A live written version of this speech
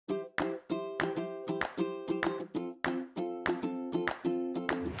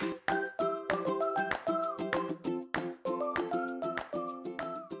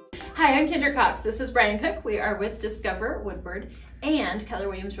Hi, I'm Kendra Cox. This is Brian Cook. We are with Discover Woodward and Keller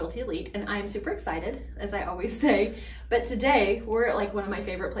Williams Realty Elite, and I'm super excited, as I always say. But today we're at like one of my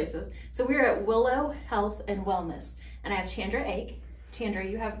favorite places. So we're at Willow Health and Wellness, and I have Chandra Ake. Chandra,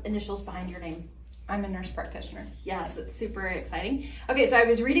 you have initials behind your name. I'm a nurse practitioner. Yes, it's super exciting. Okay, so I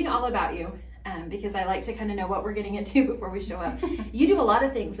was reading all about you because I like to kind of know what we're getting into before we show up. You do a lot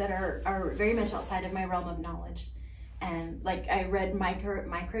of things that are very much outside of my realm of knowledge. And like I read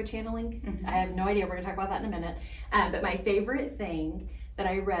micro channeling. Mm-hmm. I have no idea. We're gonna talk about that in a minute. But my favorite thing that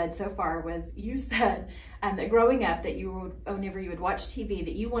I read so far was you said that growing up that you would, whenever you would watch TV,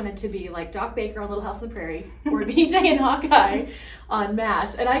 that you wanted to be like Doc Baker on Little House on the Prairie or BJ and Hawkeye on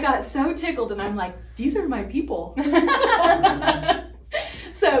MASH. And I got so tickled, and I'm like, these are my people.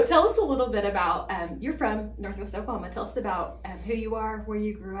 So tell us a little bit about, you're from Northwest Oklahoma. Tell us about who you are, where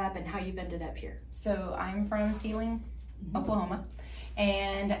you grew up, and how you've ended up here. So I'm from Sealing, Oklahoma,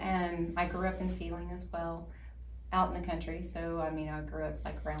 and I grew up in Sealing as well, out in the country. So I mean, I grew up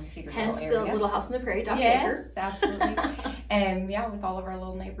like around Cedarville Hence area. the Little House on the Prairie, Doc Yes, Baker. absolutely. And yeah, with all of our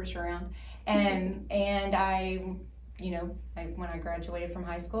little neighbors around. And I, when I graduated from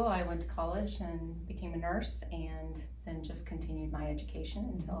high school, I went to college and became a nurse, and then just continued my education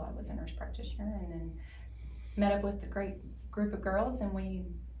until I was a nurse practitioner, and then met up with a great group of girls, and we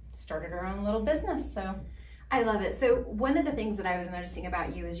started our own little business. So I love it. So one of the things that I was noticing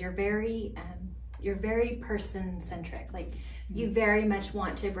about you is you're very person centric. Like you very much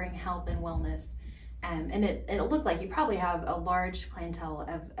want to bring health and wellness, and it'll look like you probably have a large clientele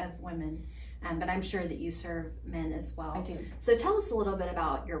of women. But I'm sure that you serve men as well. I do. So tell us a little bit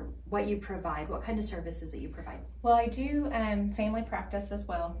about what you provide, what kind of services that you provide. Well, I do family practice as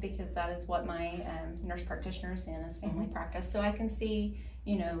well, because that is what my nurse practitioner is in, is family practice. So I can see,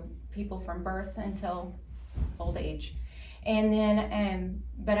 people from birth until old age. And then,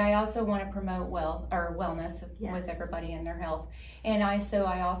 but I also want to promote wellness with everybody and their health. And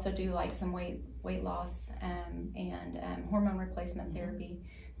I also do like some weight loss and hormone replacement therapy.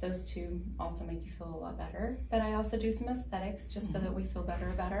 Those two also make you feel a lot better. But I also do some aesthetics just so that we feel better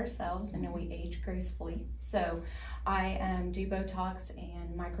about ourselves and then we age gracefully. So I do Botox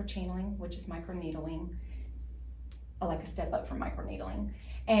and microchanneling, which is microneedling, like a step up from microneedling.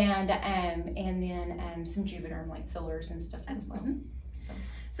 And then some Juvederm, like fillers and stuff as well.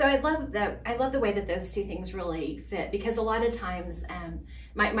 So I love that. I love the way that those two things really fit, because a lot of times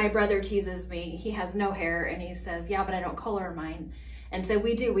my brother teases me. He has no hair, and he says, "Yeah, but I don't color mine." And so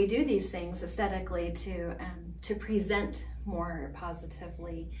we do these things aesthetically to present more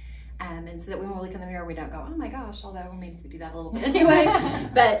positively. And so that when we look in the mirror, we don't go, "Oh my gosh," although maybe we do that a little bit anyway.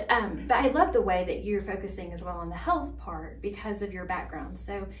 But I love the way that you're focusing as well on the health part because of your background.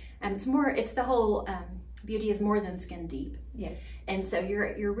 So it's the whole beauty is more than skin deep. Yes. And so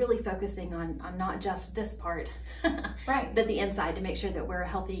you're really focusing on not just this part, right, but the inside, to make sure that we're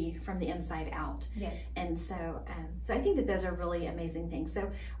healthy from the inside out. Yes. And so I think that those are really amazing things.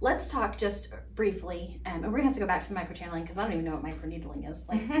 So let's talk just briefly, and we're gonna have to go back to the microchanneling because I don't even know what microneedling is.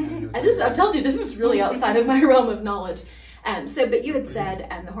 Like I've told you, this is really outside of my realm of knowledge. But you had said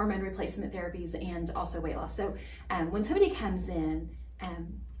the hormone replacement therapies and also weight loss. So when somebody comes in,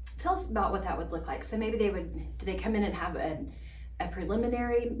 tell us about what that would look like. So maybe do they come in and have a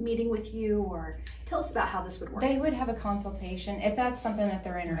preliminary meeting with you, or tell us about how this would work? They would have a consultation if that's something that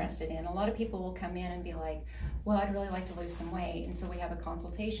they're interested in. A lot of people will come in and be like, well, I'd really like to lose some weight. And so we have a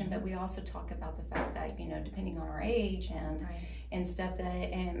consultation, but we also talk about the fact that, depending on our age and stuff,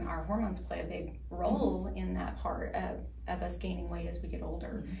 that our hormones play a big role in that part of us gaining weight as we get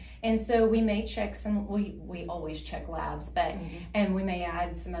older. And so we may check we always check labs, but and we may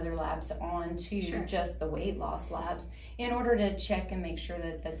add some other labs on to just the weight loss labs in order to check and make sure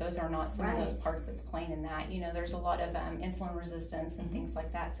that those are not some of those parts that's playing in that. There's a lot of insulin resistance and things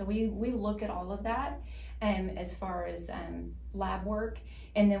like that. So we look at all of that as far as lab work,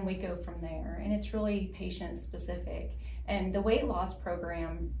 and then we go from there. And it's really patient specific. And the weight loss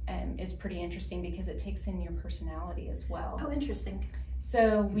program is pretty interesting because it takes in your personality as well. Oh, interesting.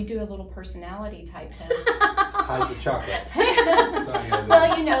 So we do a little personality type test. Hide the chocolate.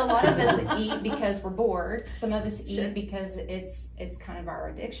 Well, a lot of us eat because we're bored. Some of us eat because it's kind of our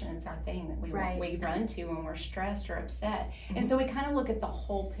addiction. It's our thing that we run to when we're stressed or upset. And so we kind of look at the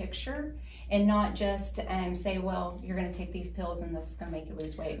whole picture and not just say, well, you're going to take these pills and this is going to make you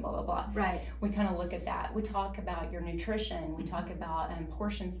lose weight, blah, blah, blah. Right. We kind of look at that. We talk about your nutrition. We talk about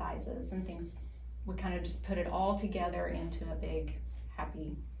portion sizes and things. We kind of just put it all together into a big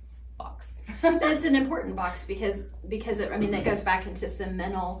happy box. It's an important box because that goes back into some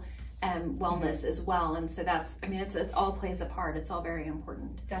mental wellness as well. And so that's, I mean, it all plays a part. It's all very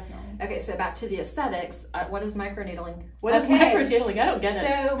important. Definitely. Okay, so back to the aesthetics. What is microneedling? What is microneedling? I don't get it.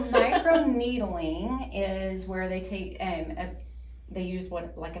 So microneedling is where they take they use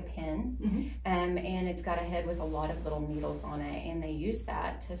like a pin, and it's got a head with a lot of little needles on it, and they use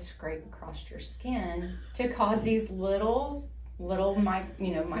that to scrape across your skin to cause these little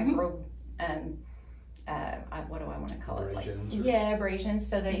micro what do I want to call it? Abrasions abrasions,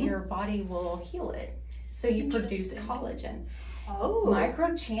 so that your body will heal it. So you produce collagen. Oh.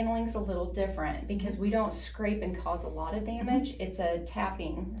 Micro-channeling's a little different because we don't scrape and cause a lot of damage. It's a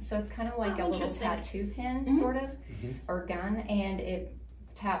tapping. So it's kind of like a little tattoo pin, sort of, or gun, and it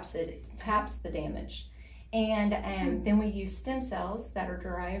taps the damage. And then we use stem cells that are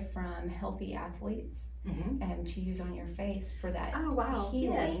derived from healthy athletes to use on your face for that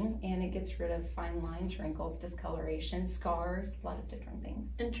healing. And it gets rid of fine lines, wrinkles, discoloration, scars, a lot of different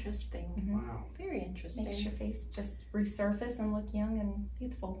things. Interesting. Wow. Very interesting. Makes your face just resurface and look young and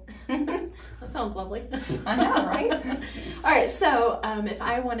youthful. That sounds lovely. I know, right? All right, so if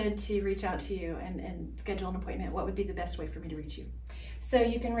I wanted to reach out to you and schedule an appointment, what would be the best way for me to reach you? So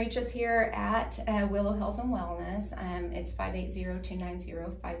you can reach us here at Willow Health and Wellness. It's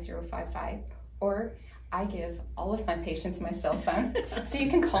 580-290-5055, or I give all of my patients my cell phone, so you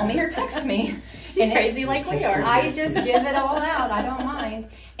can call me or text me. She's crazy like we are. I just give it all out. I don't mind.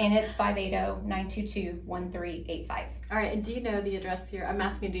 And it's 580-922-1385. All right, and do you know the address here? I'm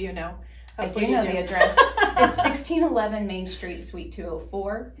asking, do you know? Hopefully I do know the address. It's 1611 Main Street, Suite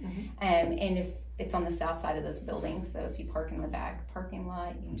 204. And if it's on the south side of this building, so if you park in the back parking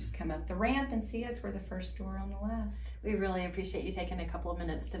lot, you can just come up the ramp and see us. We're the first door on the left. We really appreciate you taking a couple of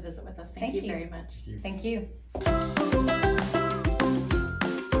minutes to visit with us. Thank you very much. Thank you.